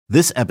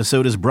This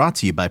episode is brought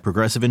to you by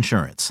Progressive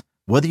Insurance.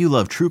 Whether you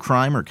love true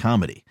crime or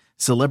comedy,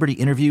 celebrity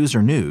interviews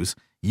or news,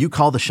 you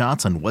call the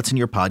shots on what's in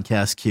your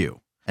podcast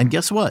queue. And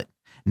guess what?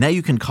 Now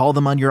you can call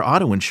them on your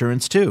auto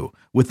insurance too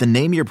with the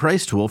Name Your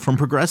Price tool from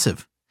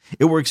Progressive.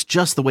 It works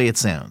just the way it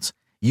sounds.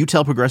 You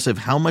tell Progressive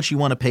how much you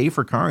want to pay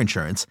for car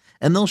insurance,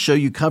 and they'll show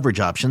you coverage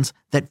options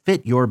that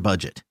fit your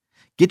budget.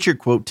 Get your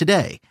quote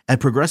today at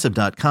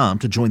Progressive.com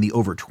to join the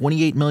over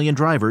 28 million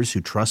drivers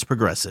who trust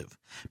Progressive.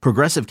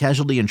 Progressive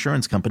Casualty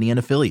Insurance Company and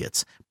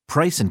Affiliates.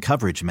 Price and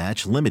coverage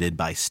match limited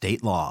by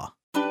state law.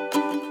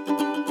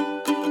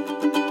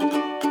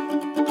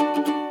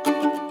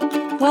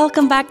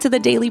 Welcome back to the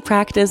Daily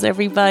Practice,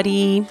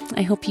 everybody.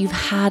 I hope you've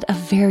had a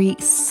very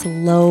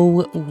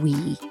slow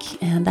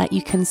week and that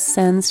you can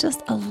sense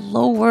just a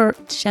lower,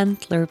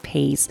 gentler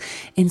pace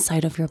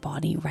inside of your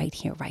body right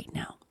here, right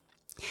now.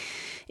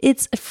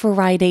 It's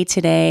Friday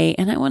today,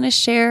 and I want to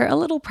share a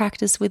little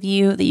practice with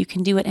you that you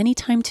can do at any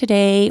time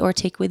today or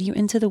take with you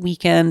into the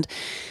weekend,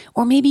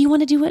 or maybe you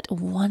want to do it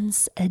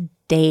once a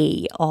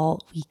day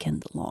all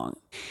weekend long.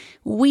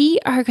 We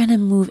are going to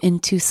move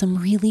into some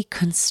really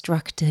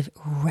constructive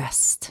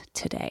rest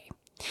today.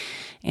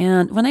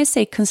 And when I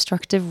say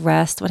constructive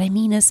rest, what I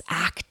mean is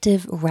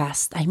active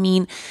rest. I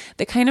mean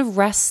the kind of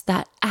rest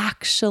that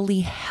actually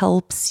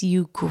helps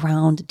you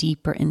ground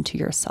deeper into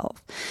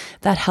yourself,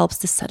 that helps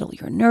to settle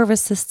your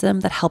nervous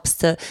system, that helps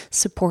to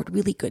support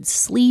really good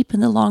sleep in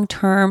the long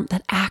term,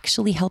 that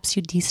actually helps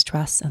you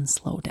de-stress and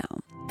slow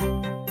down.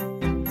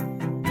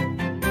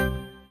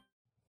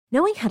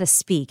 Knowing how to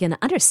speak and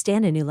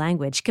understand a new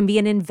language can be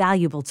an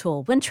invaluable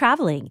tool when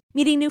traveling,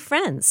 meeting new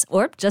friends,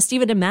 or just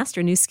even to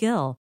master a new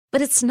skill.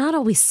 But it's not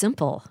always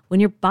simple when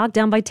you're bogged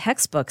down by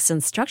textbooks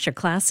and structured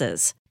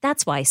classes.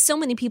 That's why so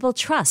many people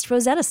trust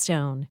Rosetta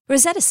Stone.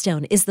 Rosetta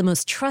Stone is the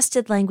most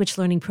trusted language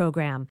learning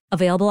program,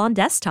 available on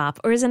desktop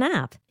or as an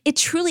app. It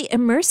truly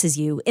immerses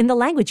you in the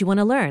language you want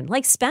to learn,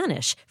 like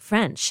Spanish,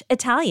 French,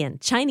 Italian,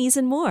 Chinese,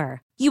 and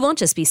more. You won't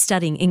just be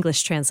studying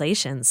English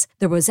translations.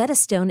 The Rosetta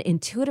Stone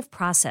intuitive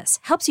process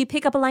helps you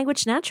pick up a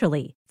language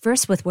naturally,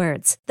 first with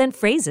words, then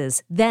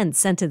phrases, then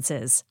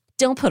sentences.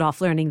 Don't put off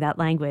learning that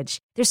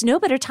language. There's no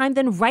better time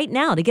than right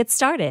now to get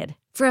started.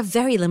 For a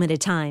very limited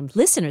time,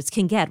 listeners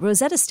can get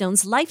Rosetta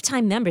Stone's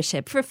lifetime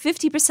membership for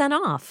 50%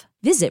 off.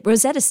 Visit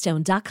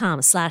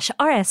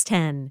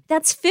rosettastone.com/rs10.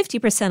 That's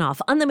 50%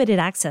 off unlimited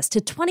access to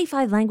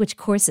 25 language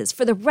courses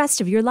for the rest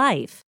of your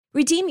life.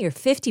 Redeem your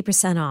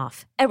 50%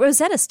 off at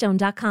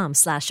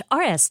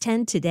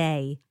rosettastone.com/rs10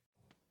 today.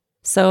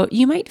 So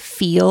you might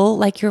feel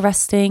like you're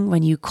resting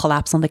when you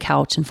collapse on the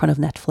couch in front of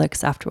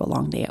Netflix after a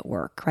long day at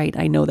work, right?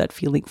 I know that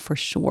feeling for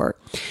sure.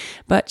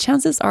 But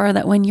chances are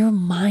that when your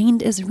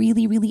mind is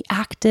really, really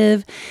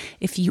active,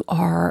 if you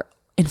are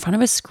in front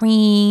of a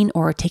screen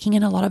or taking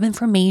in a lot of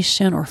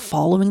information or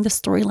following the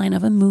storyline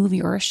of a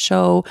movie or a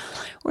show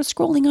or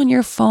scrolling on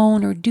your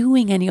phone or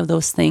doing any of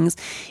those things,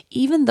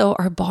 even though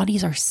our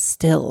bodies are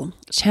still,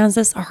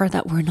 chances are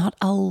that we're not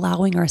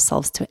allowing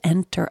ourselves to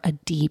enter a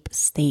deep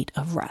state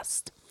of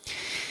rest.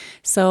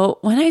 So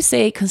when I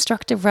say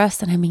constructive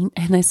rest, and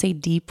I say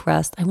deep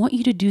rest, I want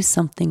you to do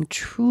something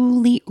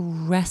truly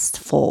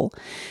restful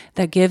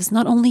that gives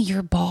not only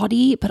your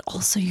body, but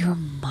also your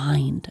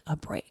mind a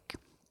break.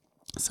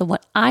 So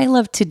what I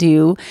love to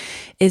do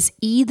is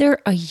either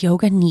a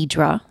yoga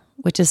nidra,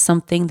 which is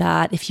something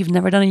that if you've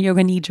never done a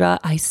yoga nidra,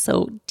 I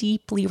so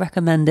deeply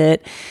recommend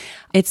it.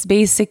 It's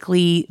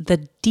basically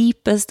the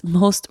deepest,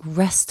 most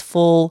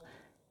restful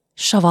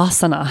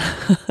shavasana,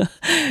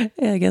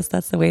 I guess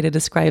that's the way to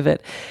describe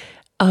it,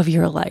 of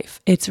your life.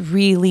 It's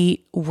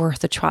really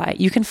worth a try.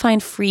 You can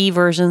find free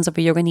versions of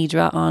a yoga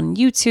nidra on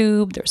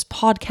YouTube. There's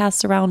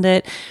podcasts around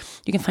it.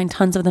 You can find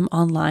tons of them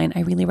online.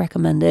 I really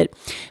recommend it.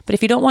 But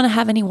if you don't want to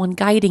have anyone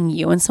guiding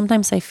you, and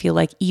sometimes I feel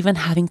like even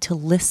having to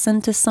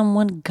listen to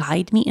someone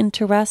guide me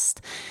into rest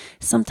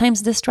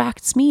sometimes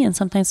distracts me and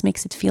sometimes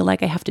makes it feel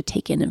like I have to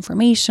take in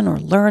information or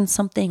learn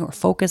something or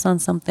focus on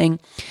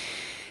something.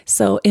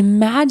 So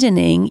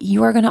imagining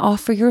you are going to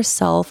offer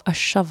yourself a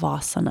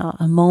shavasana,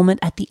 a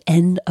moment at the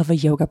end of a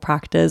yoga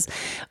practice,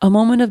 a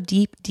moment of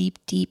deep, deep,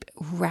 deep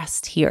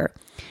rest here.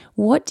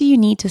 What do you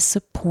need to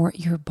support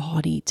your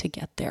body to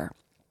get there?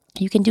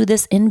 You can do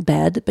this in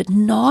bed, but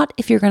not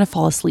if you're going to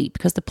fall asleep,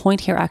 because the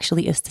point here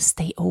actually is to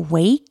stay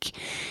awake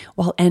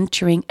while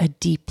entering a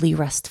deeply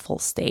restful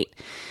state.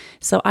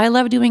 So I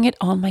love doing it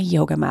on my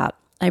yoga mat.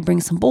 I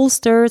bring some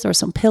bolsters or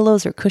some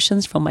pillows or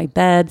cushions from my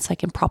bed so I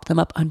can prop them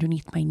up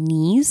underneath my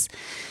knees.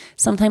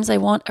 Sometimes I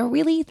want a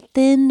really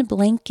thin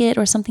blanket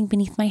or something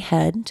beneath my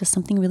head, just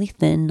something really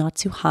thin, not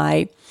too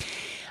high.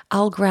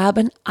 I'll grab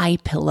an eye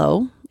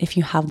pillow. If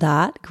you have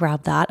that,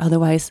 grab that.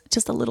 Otherwise,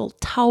 just a little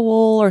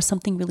towel or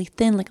something really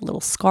thin, like a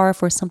little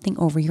scarf or something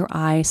over your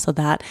eyes so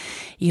that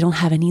you don't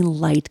have any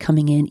light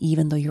coming in,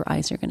 even though your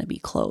eyes are going to be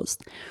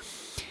closed.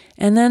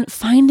 And then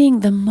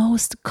finding the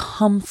most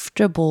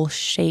comfortable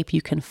shape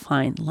you can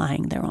find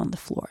lying there on the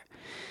floor.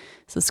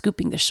 So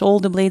scooping the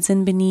shoulder blades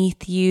in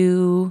beneath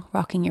you,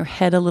 rocking your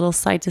head a little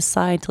side to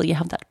side till you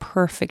have that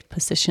perfect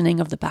positioning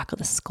of the back of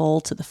the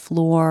skull to the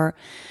floor.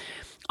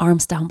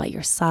 arms down by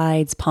your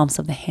sides, palms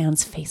of the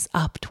hands face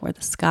up toward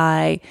the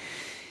sky.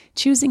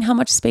 Choosing how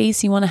much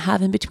space you want to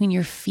have in between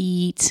your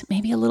feet,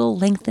 maybe a little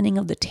lengthening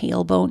of the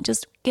tailbone,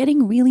 just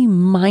getting really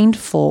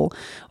mindful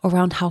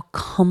around how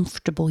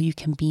comfortable you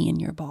can be in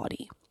your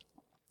body.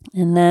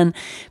 And then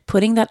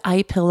putting that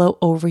eye pillow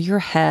over your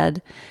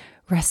head,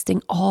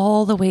 resting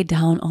all the way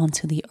down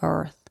onto the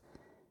earth,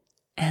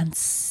 and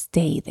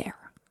stay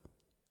there.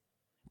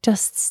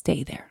 Just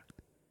stay there.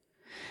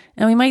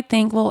 And we might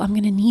think, well, I'm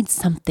going to need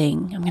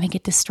something. I'm going to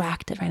get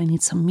distracted, right? I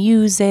need some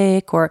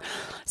music or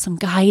some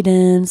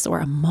guidance or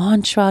a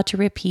mantra to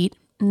repeat.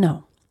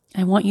 No,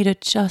 I want you to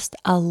just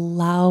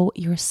allow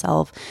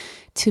yourself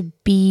to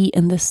be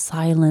in the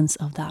silence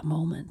of that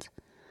moment.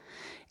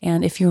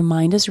 And if your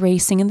mind is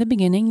racing in the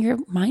beginning, your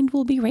mind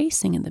will be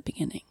racing in the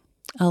beginning.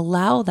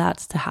 Allow that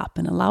to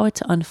happen. Allow it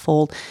to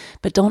unfold,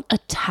 but don't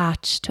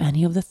attach to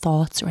any of the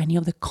thoughts or any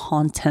of the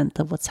content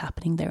of what's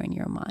happening there in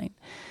your mind.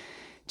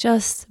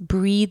 Just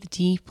breathe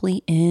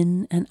deeply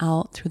in and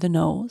out through the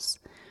nose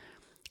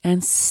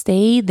and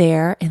stay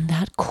there in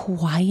that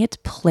quiet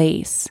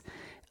place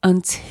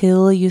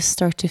until you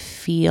start to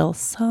feel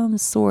some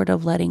sort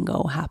of letting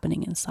go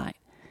happening inside.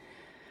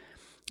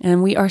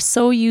 And we are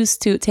so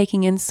used to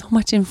taking in so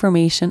much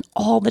information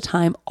all the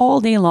time,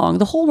 all day long.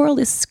 The whole world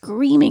is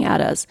screaming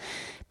at us.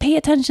 Pay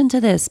attention to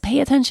this.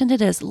 Pay attention to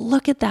this.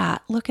 Look at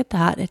that. Look at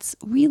that. It's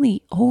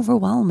really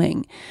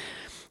overwhelming.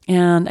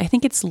 And I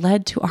think it's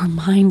led to our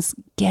minds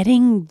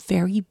getting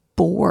very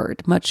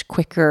bored much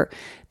quicker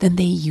than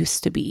they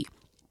used to be.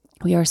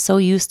 We are so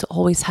used to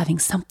always having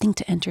something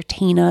to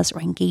entertain us or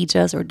engage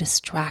us or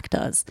distract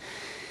us.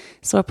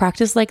 So a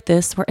practice like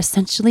this, where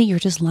essentially you're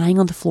just lying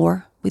on the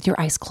floor with your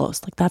eyes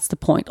closed, like that's the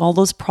point. All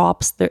those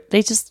props,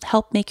 they just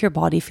help make your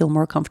body feel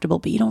more comfortable,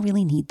 but you don't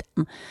really need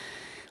them.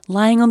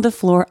 Lying on the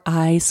floor,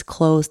 eyes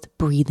closed,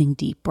 breathing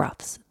deep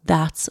breaths.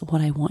 That's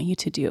what I want you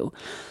to do.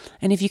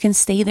 And if you can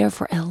stay there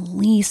for at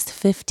least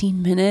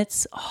 15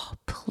 minutes,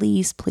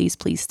 please, please,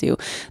 please do.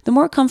 The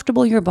more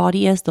comfortable your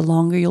body is, the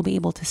longer you'll be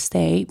able to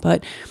stay.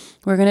 But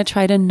we're going to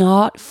try to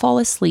not fall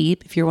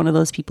asleep if you're one of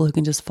those people who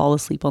can just fall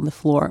asleep on the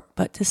floor,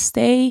 but to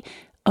stay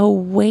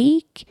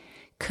awake,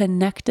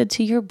 connected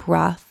to your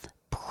breath,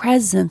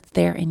 present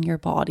there in your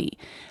body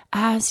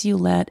as you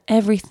let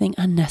everything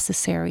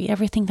unnecessary,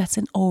 everything that's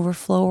in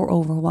overflow or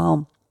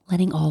overwhelm,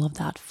 letting all of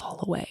that fall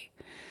away.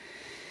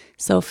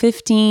 So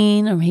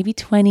 15 or maybe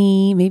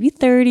 20, maybe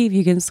 30 if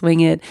you can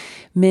swing it,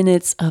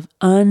 minutes of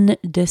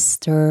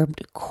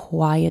undisturbed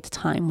quiet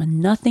time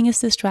when nothing is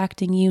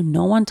distracting you,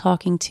 no one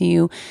talking to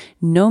you,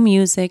 no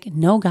music,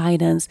 no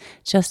guidance,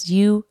 just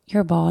you,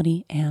 your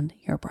body, and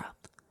your breath.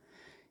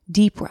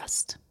 Deep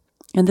rest.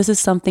 And this is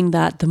something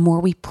that the more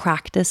we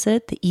practice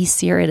it, the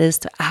easier it is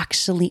to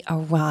actually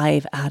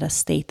arrive at a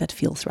state that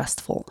feels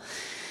restful.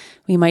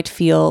 We might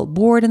feel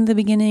bored in the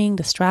beginning,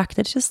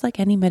 distracted, just like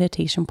any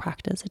meditation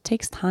practice. It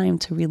takes time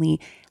to really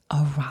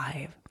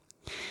arrive.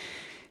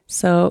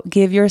 So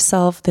give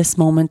yourself this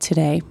moment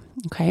today,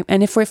 okay?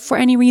 And if for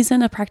any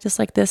reason a practice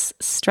like this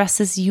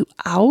stresses you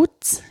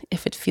out,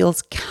 if it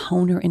feels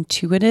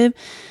counterintuitive,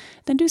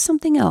 then do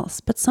something else,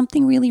 but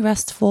something really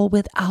restful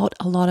without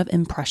a lot of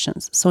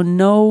impressions. So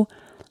no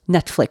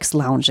Netflix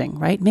lounging,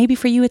 right? Maybe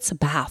for you it's a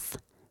bath,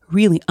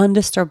 really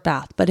undisturbed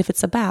bath. But if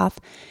it's a bath,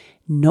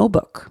 no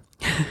book.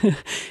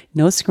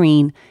 No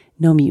screen,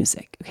 no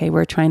music. Okay,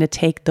 we're trying to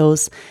take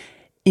those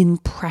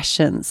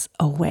impressions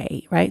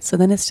away, right? So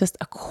then it's just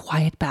a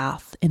quiet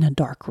bath in a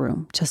dark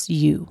room, just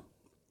you.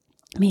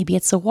 Maybe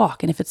it's a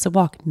walk. And if it's a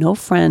walk, no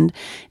friend,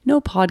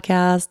 no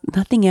podcast,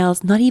 nothing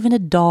else, not even a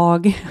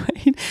dog,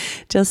 right?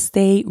 Just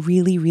stay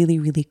really, really,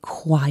 really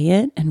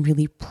quiet and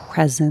really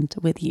present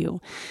with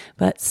you,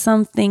 but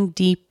something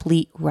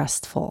deeply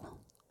restful.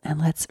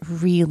 And let's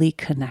really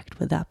connect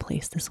with that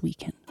place this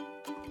weekend.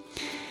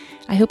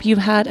 I hope you've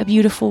had a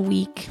beautiful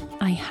week.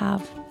 I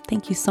have.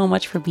 Thank you so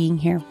much for being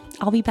here.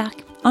 I'll be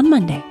back on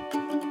Monday.